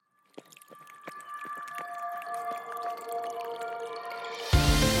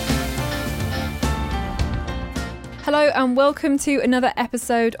Hello and welcome to another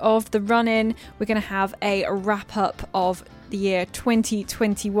episode of The Run-In. We're going to have a wrap-up of the year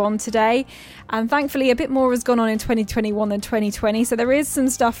 2021 today, and thankfully a bit more has gone on in 2021 than 2020, so there is some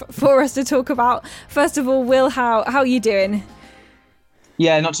stuff for us to talk about. First of all, Will, how are you doing?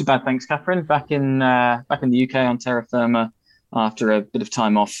 Yeah, not too bad, thanks, Catherine. Back in the UK on terra firma after a bit of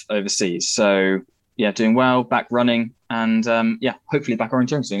time off overseas. So yeah, doing well, back running, and hopefully back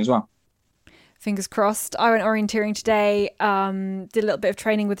orienteering soon as well. Fingers crossed. I went orienteering today, did a little bit of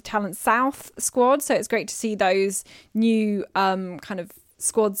training with the Talent South squad, so it's great to see those new kind of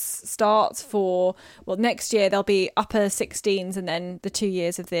squads start for, well, next year they'll be upper 16s and then the 2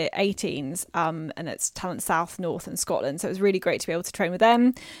 years of the 18s, and it's Talent South, North and Scotland, so it was really great to be able to train with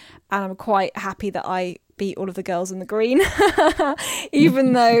them, and I'm quite happy that I beat all of the girls in the green,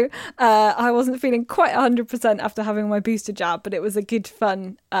 even though I wasn't feeling quite 100% after having my booster jab, but it was a good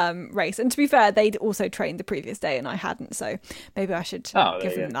fun race. And to be fair, they'd also trained the previous day and I hadn't, so maybe I should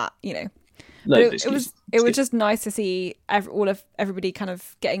give them that, you know. But it was just nice to see everybody kind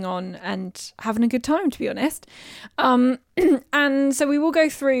of getting on and having a good time, to be honest. And so we will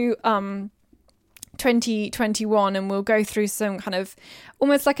go through 2021 and we'll go through some kind of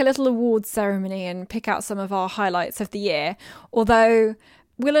almost like a little awards ceremony and pick out some of our highlights of the year. Although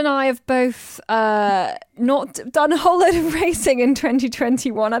Will and I have both not done a whole load of racing in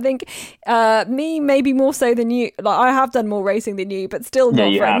 2021. I think me maybe more so than you. Like, I have done more racing than you, but still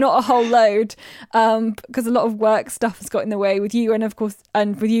not a whole load, because a lot of work stuff has got in the way with you, and of course,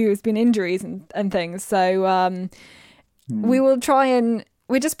 and with you has been injuries and things. So we will try and.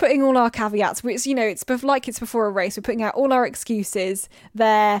 We're just putting all our caveats, which, you know, it's before a race. We're putting out all our excuses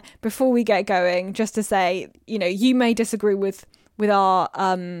there before we get going, just to say, you know, you may disagree with our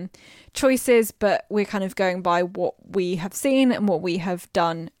choices, but we're kind of going by what we have seen and what we have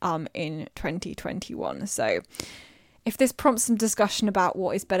done in 2021. So if this prompts some discussion about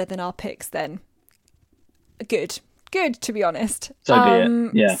what is better than our picks, then good, to be honest. So be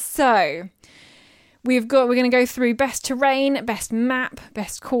it. Yeah. So we're going to go through best terrain, best map,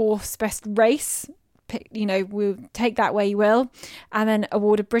 best course, best race. You know, we'll take that where you will, and then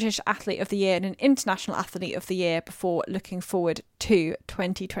award a British Athlete of the Year and an International Athlete of the Year before looking forward to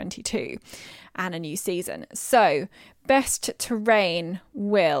 2022 and a new season. So, best terrain,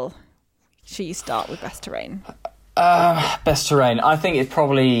 Will. Should you start with best terrain? Best terrain. I think it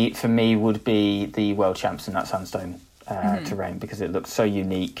probably, for me, would be the World Champs in that sandstone terrain, because it looks so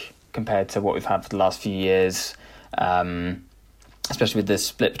unique compared to what we've had for the last few years, especially with the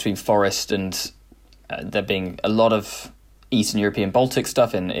split between forest and there being a lot of Eastern European Baltic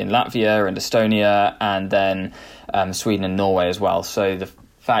stuff in Latvia and Estonia, and then Sweden and Norway as well. So the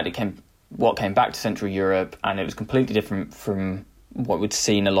fact what came back to Central Europe, and it was completely different from what we'd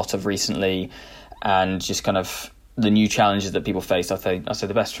seen a lot of recently, and just kind of the new challenges that people faced. I say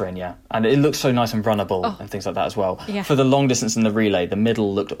the best terrain, yeah. And it looks so nice and runnable and things like that as well. Yeah. For the long distance and the relay, the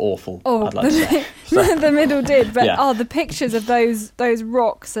middle looked awful, I'd like to say. So, the middle did, but the pictures of those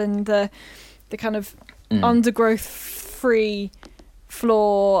rocks and the kind of undergrowth free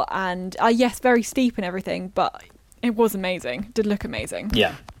floor, and yes, very steep and everything, but it was amazing. It did look amazing.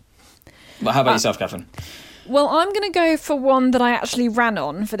 Yeah. But how about yourself, Catherine? Well, I'm going to go for one that I actually ran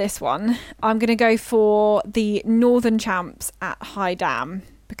on for this one. I'm going to go for the Northern Champs at High Dam,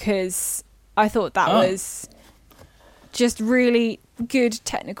 because I thought that was just really good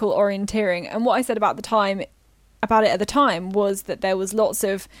technical orienteering. And what I said about it at the time was that there was lots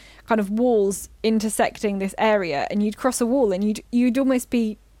of kind of walls intersecting this area, and you'd cross a wall and you'd almost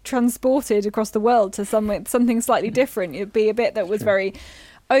be transported across the world to something slightly different. It'd be a bit that was very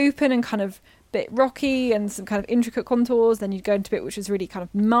open and kind of bit rocky and some kind of intricate contours. Then you'd go into a bit which was really kind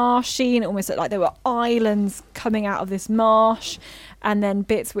of marshy, and it almost looked like there were islands coming out of this marsh, and then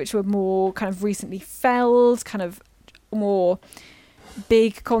bits which were more kind of recently felled, kind of more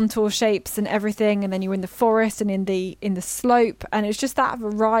big contour shapes and everything, and then you were in the forest and in the slope, and it's just that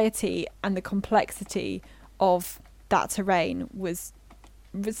variety and the complexity of that terrain was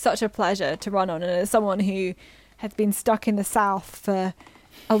such a pleasure to run on. And as someone who had been stuck in the south for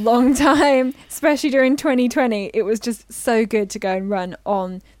a long time, especially during 2020, it was just so good to go and run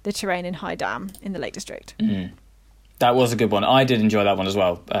on the terrain in High Dam in the Lake District. That was a good one. I did enjoy that one as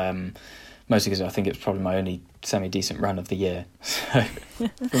well, mostly because I think it's probably my only semi-decent run of the year. So,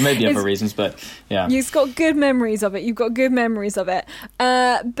 for maybe other reasons, but yeah. You've got good memories of it.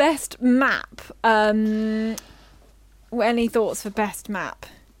 Best map. Any thoughts for best map?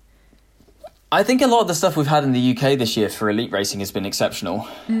 I think a lot of the stuff we've had in the UK this year for elite racing has been exceptional,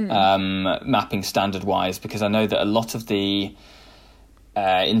 mapping standard-wise, because I know that a lot of the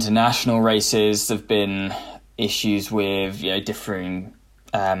international races have been issues with differing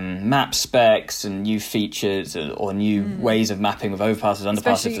map specs and new features or new ways of mapping with overpasses,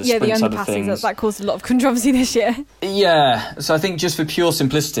 underpasses, the sprint side of things. That caused a lot of controversy this year. Yeah, so I think just for pure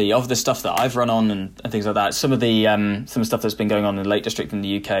simplicity of the stuff that I've run on and things like that, some of the stuff that's been going on in the Lake District in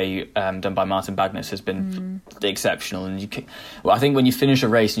the UK, done by Martin Bagnus, has been exceptional. And I think when you finish a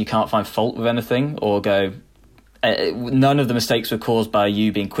race and you can't find fault with anything or go, none of the mistakes were caused by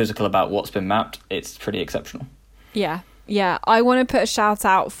you being quizzical about what's been mapped, it's pretty exceptional. Yeah, I want to put a shout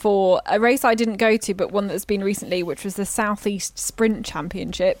out for a race I didn't go to, but one that's been recently, which was the Southeast Sprint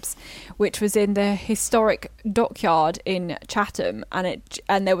Championships, which was in the historic dockyard in Chatham, and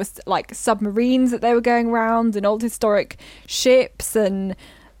there was like submarines that they were going around and old historic ships, and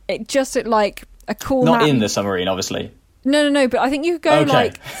it just looked like a cool. Not in the submarine, obviously. No, but I think you could go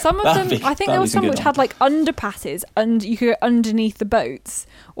like some of them. I think there was some which had like underpasses, and you could go underneath the boats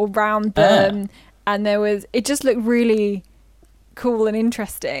or round them. And it just looked really cool and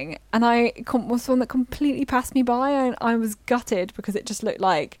interesting. And was one that completely passed me by, and I was gutted because it just looked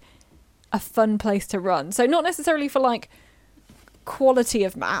like a fun place to run. So not necessarily for like quality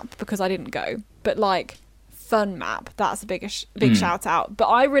of map, because I didn't go, but like fun map. That's a big shout out. But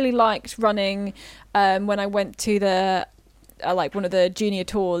I really liked running when I went to the like one of the junior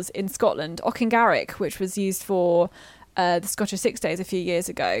tours in Scotland, Auchingarrick, which was used for the Scottish 6 Days a few years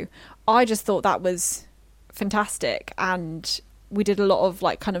ago. I just thought that was fantastic, and we did a lot of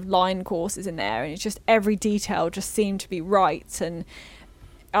like kind of line courses in there, and it's just every detail just seemed to be right, and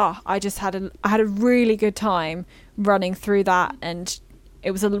I had a really good time running through that. And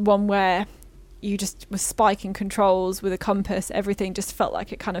it was one where you just were spiking controls with a compass. Everything just felt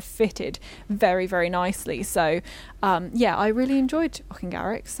like it kind of fitted very, very nicely. So I really enjoyed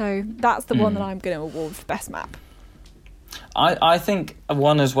Auchingarrick, so that's the one that I'm going to award for best map. I think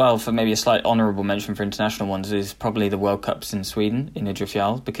one as well, for maybe a slight honourable mention for international ones, is probably the World Cups in Sweden, in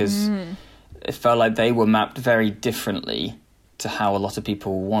Idrefjall, because it felt like they were mapped very differently to how a lot of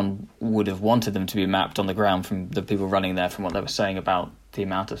people would have wanted them to be mapped on the ground from the people running there, from what they were saying about the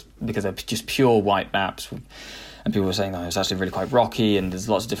amount of, because they're just pure white maps, and people were saying, it's actually really quite rocky and there's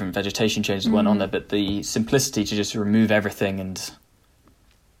lots of different vegetation changes that went on there, but the simplicity to just remove everything and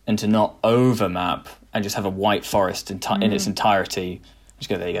to not over map and just have a white forest in its entirety, just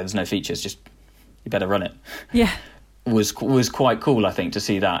go, there you go, there's no features, just you better run it. Yeah. Was quite cool, I think, to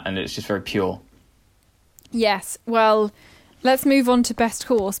see that, and it's just very pure. Yes, well, let's move on to best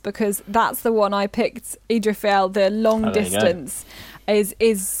course, because that's the one I picked. Idrefjall, the long distance,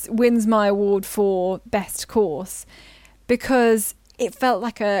 wins my award for best course, because it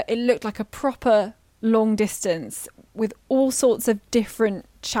looked like a proper long distance with all sorts of different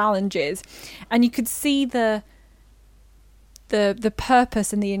challenges, and you could see the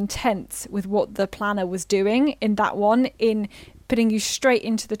purpose and the intent with what the planner was doing in that one, in putting you straight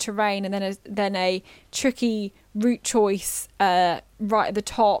into the terrain, and then a tricky route choice right at the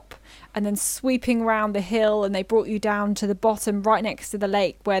top, and then sweeping around the hill, and they brought you down to the bottom right next to the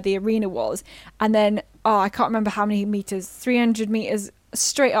lake where the arena was, and then I can't remember how many meters, 300 meters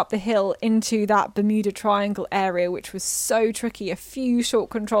straight up the hill into that Bermuda Triangle area, which was so tricky. A few short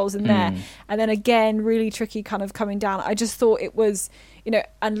controls in there, and then again really tricky kind of coming down. I just thought it was,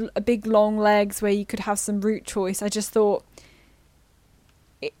 and a big long legs where you could have some route choice. I just thought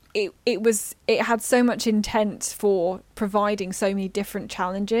it had so much intent for providing so many different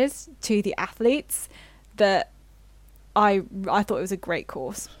challenges to the athletes that I thought it was a great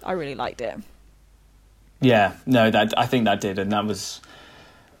course. I really liked it. Yeah, no, I think that did, and that was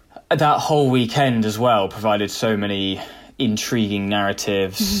that whole weekend as well provided so many intriguing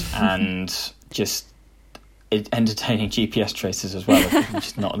narratives and just entertaining GPS traces as well,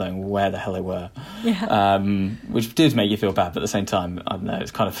 just not knowing where the hell they were. Yeah. Which did make you feel bad, but at the same time, I don't know,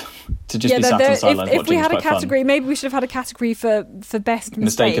 it's kind of to just be sat on the sidelines watching. If we had a category, fun. Maybe we should have had a category for best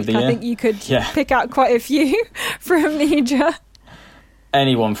mistake of the year. I think you could pick out quite a few from Nidra.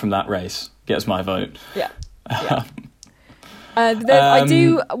 Anyone from that race gets my vote. Yeah. I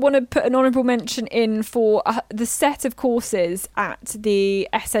do want to put an honourable mention in for the set of courses at the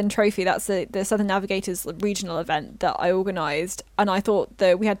SN Trophy. That's the Southern Navigators regional event that I organised, and I thought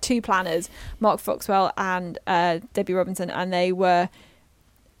that we had two planners, Mark Foxwell and Debbie Robinson, and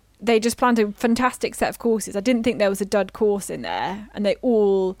they just planned a fantastic set of courses. I didn't think there was a dud course in there, and they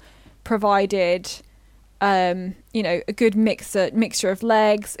all provided a good mixture of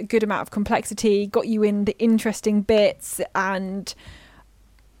legs, a good amount of complexity, got you in the interesting bits. And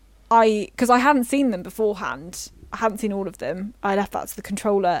because I hadn't seen them beforehand, I hadn't seen all of them. I left that to the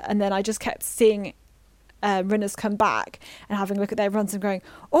controller, and then I just kept seeing runners come back and having a look at their runs and going,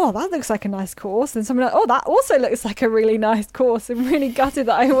 oh, that looks like a nice course, and someone like, oh, that also looks like a really nice course. I'm really gutted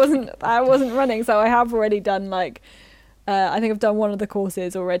that I wasn't running. So I have already done like I think I've done one of the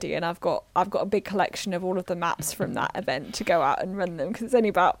courses already, and I've got a big collection of all of the maps from that event to go out and run them, because it's only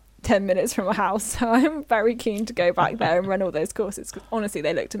about 10 minutes from my house. So I'm very keen to go back there and run all those courses, because honestly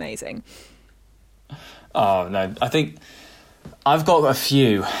they looked amazing. Oh no, I think I've got a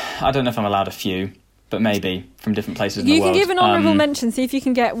few. I don't know if I'm allowed a few, but maybe from different places in the world. You can give an honourable mention, see if you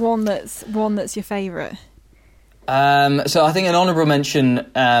can get one that's your favourite. So I think an honourable mention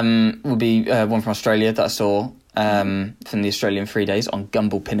would be one from Australia that I saw from the Australian 3 days on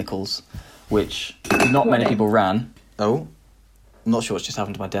Gumble Pinnacles, which not many people ran. Oh, I'm not sure what's just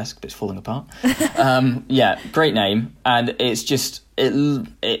happened to my desk, but it's falling apart. Yeah, great name, and it's just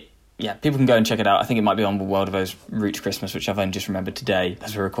it. Yeah, people can go and check it out. I think it might be on the World of O's Route to Christmas, which I've only just remembered today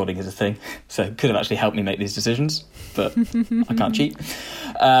as we're recording as a thing. So it could have actually helped me make these decisions, but I can't cheat.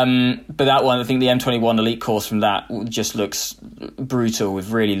 But that one, I think the M21 Elite course from that just looks brutal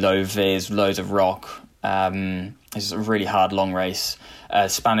with really low viz, loads of rock. It's a really hard long race.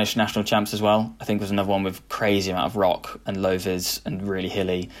 Spanish national champs as well, I think, was another one with crazy amount of rock and low viz and really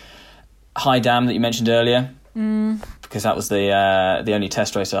hilly. High Dam that you mentioned earlier. Because that was the only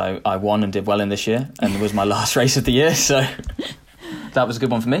test race I won and did well in this year, and it was my last race of the year, so that was a good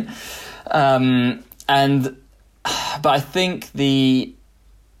one for me. But I think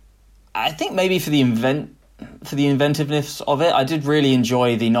maybe for the inventiveness of it, I did really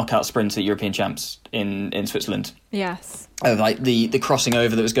enjoy the knockout sprints at European Champs in Switzerland. Yes. Like the crossing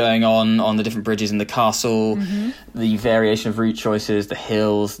over that was going on the different bridges in the castle, the variation of route choices, the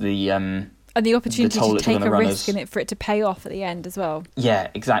hills, and the opportunity to take a risk in it for it to pay off at the end as well. Yeah,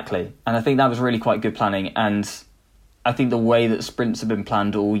 exactly. And I think that was really quite good planning. And I think the way that sprints have been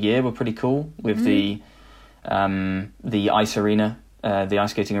planned all year were pretty cool, with the ice arena, the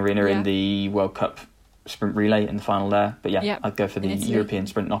ice skating arena in the World Cup sprint relay in the final there. But yeah, I'd go for the European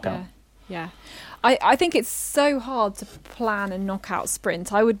sprint knockout. Yeah. I think it's so hard to plan a knockout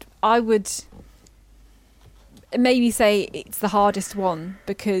sprint. I would maybe say it's the hardest one,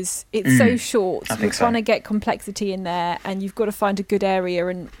 because it's so short. You're trying to get complexity in there, and you've got to find a good area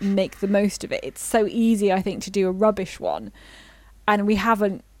and make the most of it. It's so easy, I think, to do a rubbish one, and we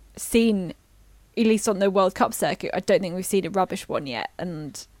haven't seen, at least on the World Cup circuit, I don't think we've seen a rubbish one yet,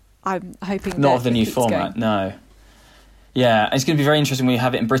 and I'm hoping not of the new format. No. Yeah, it's going to be very interesting when we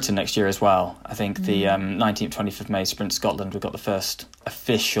have it in Britain next year as well. I think the 19th, 25th May Sprint Scotland, we've got the first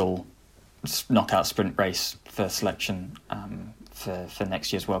official knockout sprint race for selection for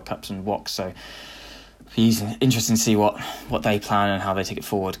next year's World Cups and WOCs. So it's interesting to see what they plan and how they take it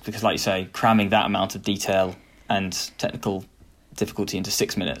forward, because like you say, cramming that amount of detail and technical difficulty into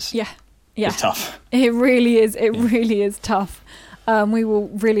 6 minutes is tough. It really is. Really is tough. We will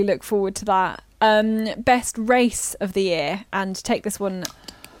really look forward to that. Best race of the year, and take this one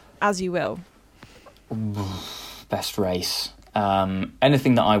as you will. Best race.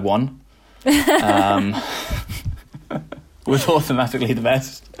 Anything that I won was automatically the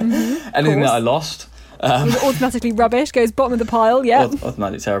best. Anything that I lost was automatically rubbish, goes bottom of the pile. Yeah,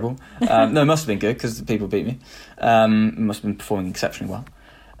 automatically terrible. No, it must have been good because the people beat me. Must have been performing exceptionally well.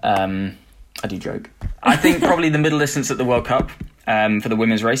 I do joke. I think probably the middle distance at the World Cup for the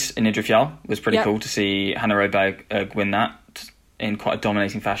women's race in Idrefjall was pretty cool to see Hannah Rødberg win that in quite a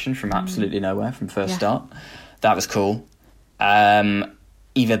dominating fashion from absolutely nowhere, from first start. That was cool.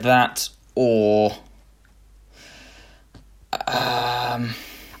 Either that or I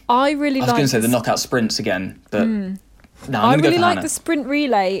was going to say the knockout sprints again, but no, I really like the sprint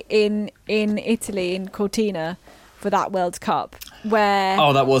relay in Italy, in Cortina, for that World Cup, where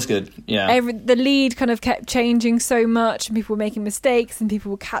that was good. Yeah, the lead kind of kept changing so much, and people were making mistakes, and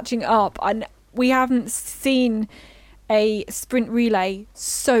people were catching up, and we haven't seen a sprint relay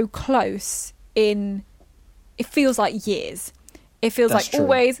so close in, it feels like years. It feels like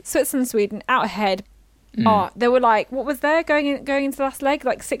always Switzerland, Sweden out ahead. There were like, what was there going into the last leg?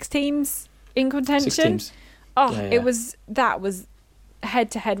 Like 6 teams in contention. 6 teams. It was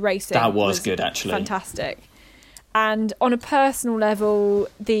head-to-head racing. That was good, actually. Fantastic. And on a personal level,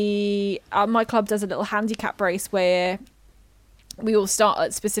 my club does a little handicap race where we all start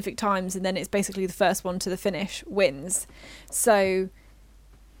at specific times, and then it's basically the first one to the finish wins. So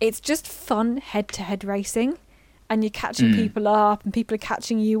it's just fun head-to-head racing. And you're catching people up, and people are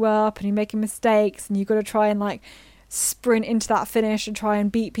catching you up, and you're making mistakes, and you've got to try and like sprint into that finish and try and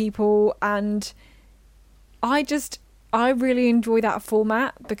beat people. And I really enjoy that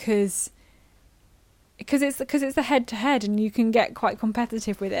format because it's the head to head, and you can get quite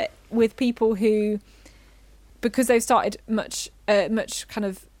competitive with it, with people who because they've started much kind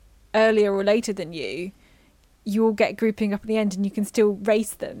of earlier or later than you'll get grouping up at the end, and you can still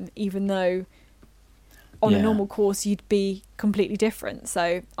race them, even though on a normal course you'd be completely different.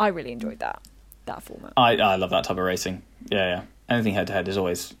 So I really enjoyed that format. I love that type of racing. Yeah. Anything head to head is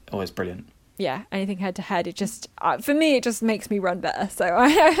always brilliant. Yeah, anything head to head, it just for me it just makes me run better. So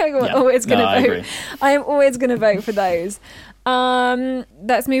I'm always going to vote. I am always going to vote for those.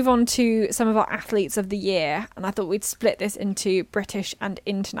 Let's move on to some of our athletes of the year, and I thought we'd split this into British and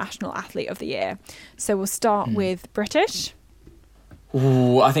international athlete of the year. So we'll start with British.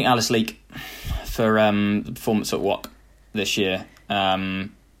 Ooh, I think Alice Leake for the performance at WOC this year.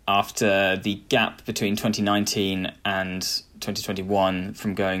 After the gap between 2019 and 2021,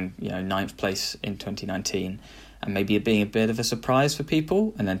 from going 9th place in 2019 and maybe it being a bit of a surprise for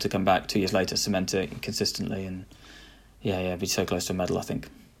people, and then to come back 2 years later, cement it consistently, and be so close to a medal, I think.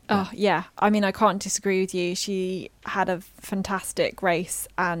 Oh yeah, I mean, I can't disagree with you. She had a fantastic race,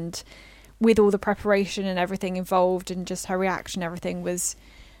 and with all the preparation and everything involved, and just her reaction, everything was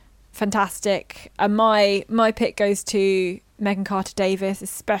fantastic. And my pick goes to Megan Carter-Davis,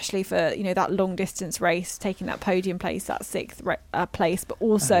 especially for that long distance race, taking that podium place, that 6th place, but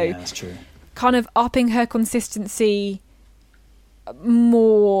also that's true. Kind of upping her consistency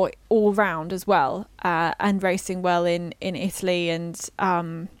more all round as well, and racing well in Italy, and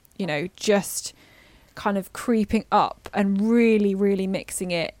just kind of creeping up and really, really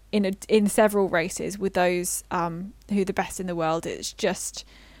mixing it in several races with those who are the best in the world. It's just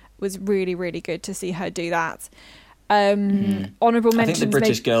was really, really good to see her do that. Honourable mentions. I think the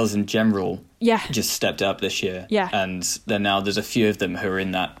British girls in general just stepped up this year. Yeah. And then now there's a few of them who are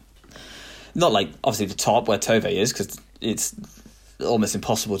in that, not like obviously the top where Tove is, because it's almost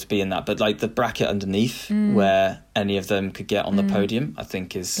impossible to be in that, but like the bracket underneath where any of them could get on the podium, I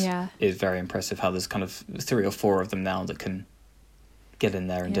think is very impressive. How there's kind of 3 or 4 of them now that can get in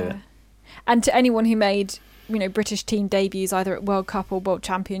there and do it. And to anyone who made British team debuts either at World Cup or World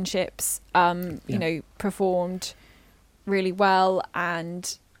Championships, performed really well,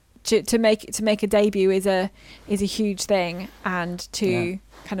 and to make a debut is a huge thing, and to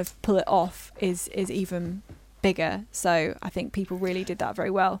kind of pull it off is even bigger. So I think people really did that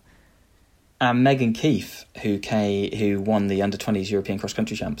very well. And Megan Keefe, who won the under-20s European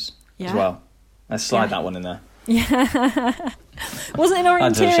cross-country champs as well. Let's slide that one in there. Yeah. Wasn't it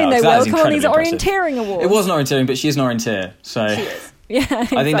orienteering though? Well, Connie's orienteering award. It wasn't orienteering, but she is an orienteer, so she is. Yeah,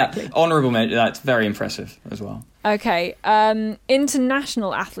 exactly. I think that honourable mention, that's very impressive as well. Okay,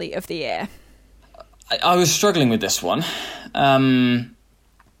 international athlete of the year. I was struggling with this one. I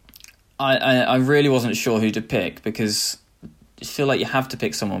really wasn't sure who to pick, because I feel like you have to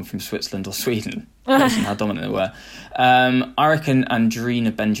pick someone from Switzerland or Sweden, based on how dominant they were. I reckon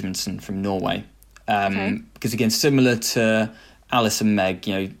Andrina Benjaminsen from Norway. Because again, similar to Alice and Meg,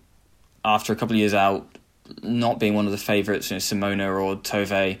 after a couple of years out, not being one of the favourites, Simona or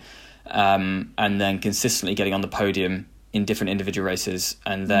Tove, and then consistently getting on the podium in different individual races,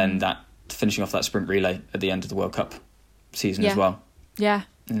 and then that finishing off that sprint relay at the end of the World Cup season as well. Yeah,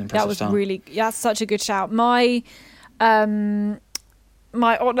 that was really that's such a good shout.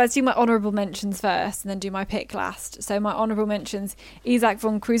 Let's do my honourable mentions first, and then do my pick last. So my honourable mentions: Isaac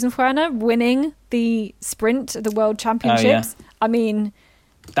von Krusenfuerner winning the sprint at the World Championships. Oh, yeah. I mean,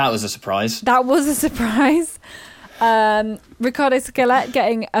 that was a surprise. Riccardo Skelet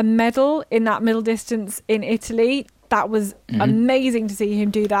getting a medal in that middle distance in Italy. That was amazing to see him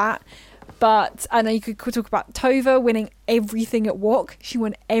do that. But I know you could talk about Tove winning everything at WOC. She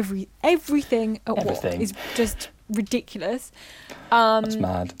won everything at WOC. Is just ridiculous. That's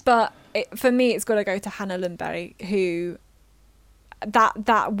mad. But for me, it's got to go to Hannah Lundberg, who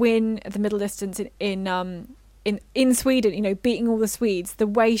that win at the middle distance in Sweden, beating all the Swedes, the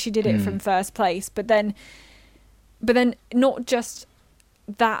way she did it from first place, but then not just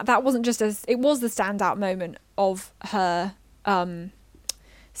that wasn't just it was the standout moment of her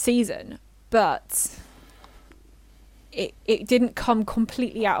season, but it didn't come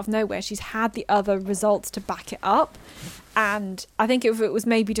completely out of nowhere. She's had the other results to back it up, and I think if it was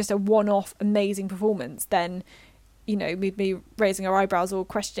maybe just a one-off amazing performance, then we'd be raising our eyebrows or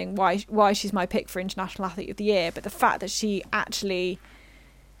questioning why she's my pick for International Athlete of the Year. But the fact that she actually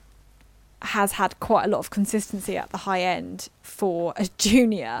has had quite a lot of consistency at the high end for a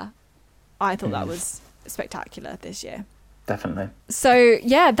junior, I thought that was spectacular this year. Definitely. So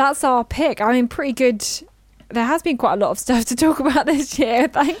yeah, that's our pick. I mean, pretty good. There has been quite a lot of stuff to talk about this year,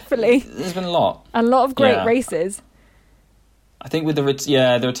 thankfully. There's been a lot of great races. I think with the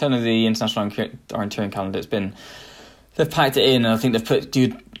return of the international orienteering calendar, they've packed it in, and I think they've put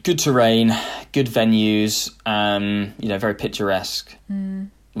good terrain, good venues, very picturesque,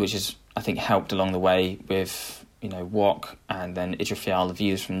 which has, I think, helped along the way with, Wok and then Idrifjall, the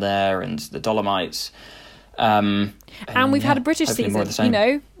views from there and the Dolomites. And we've had a British season,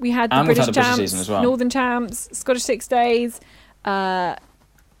 we had the British champs, as well. Northern champs, Scottish 6 days,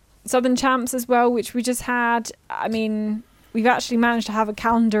 Southern champs as well, which we just had. I mean, we've actually managed to have a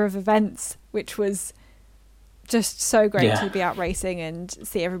calendar of events, which was just so great to be out racing and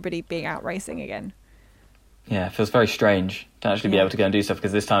see everybody being out racing again. Yeah, it feels very strange to actually be able to go and do stuff,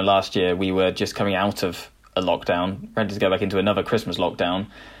 because this time last year we were just coming out of a lockdown, ready to go back into another Christmas lockdown,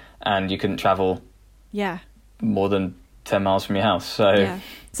 and you couldn't travel more than 10 miles from your house. So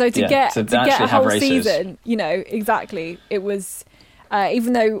to get a whole season, exactly, it was,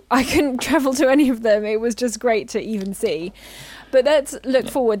 even though I couldn't travel to any of them, it was just great to even see. But let's look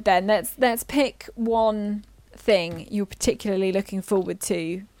forward then. Let's pick one thing you're particularly looking forward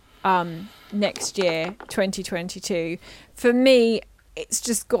to next year, 2022. For me, it's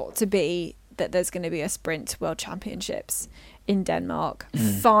just got to be that there's going to be a sprint world championships in Denmark.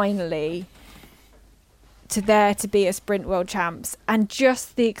 Finally, to be a sprint world champs, and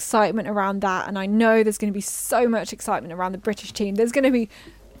just the excitement around that. And I know there's going to be so much excitement around the British team. There's going to be,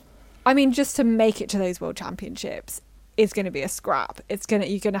 just to make it to those world championships is going to be a scrap. You're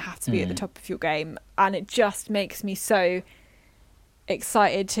going to have to be at the top of your game, and it just makes me so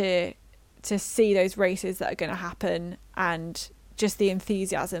excited to see those races that are going to happen, and just the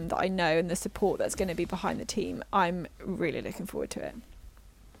enthusiasm that I know and the support that's going to be behind the team. I'm really looking forward to it.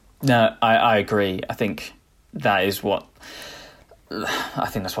 No, I agree. I think that's what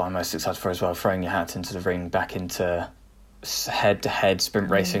I'm most excited for as well, throwing your hat into the ring, back into head-to-head sprint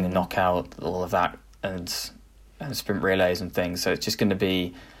racing and knockout, all of that, and sprint relays and things. So it's just going to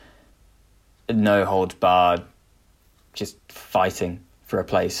be no holds barred, just fighting for a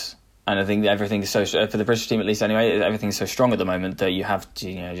place. And I think everything is so, for the British team at least anyway, everything's so strong at the moment that you have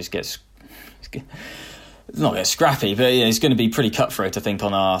to, just get, not get scrappy, but it's going to be pretty cutthroat, I think,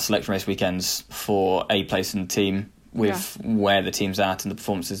 on our selection race weekends for a place in the team, with where the team's at and the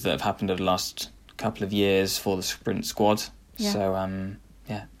performances that have happened over the last couple of years for the sprint squad. Yeah. So,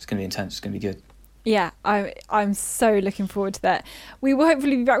 it's going to be intense. It's going to be good. Yeah, I'm so looking forward to that. We will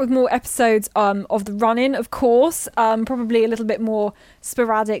hopefully be back with more episodes of the run-in, of course, probably a little bit more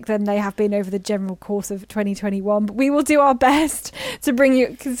sporadic than they have been over the general course of 2021. But we will do our best to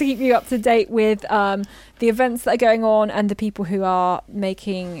keep you up to date with the events that are going on and the people who are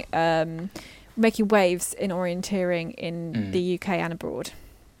making waves in orienteering in the UK and abroad.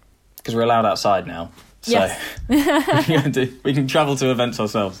 Because we're allowed outside now. So we can travel to events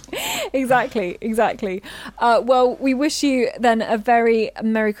ourselves. Exactly. Well, we wish you then a very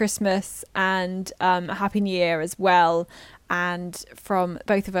Merry Christmas and a Happy New Year as well. And from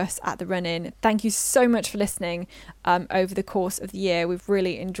both of us at the Run-In, thank you so much for listening over the course of the year. We've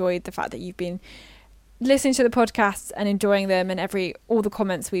really enjoyed the fact that you've been listening to the podcasts and enjoying them, and all the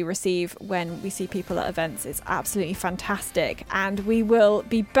comments we receive when we see people at events. It's absolutely fantastic. And we will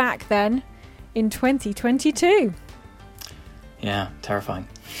be back then in 2022. Yeah, terrifying.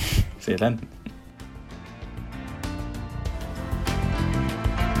 See you then.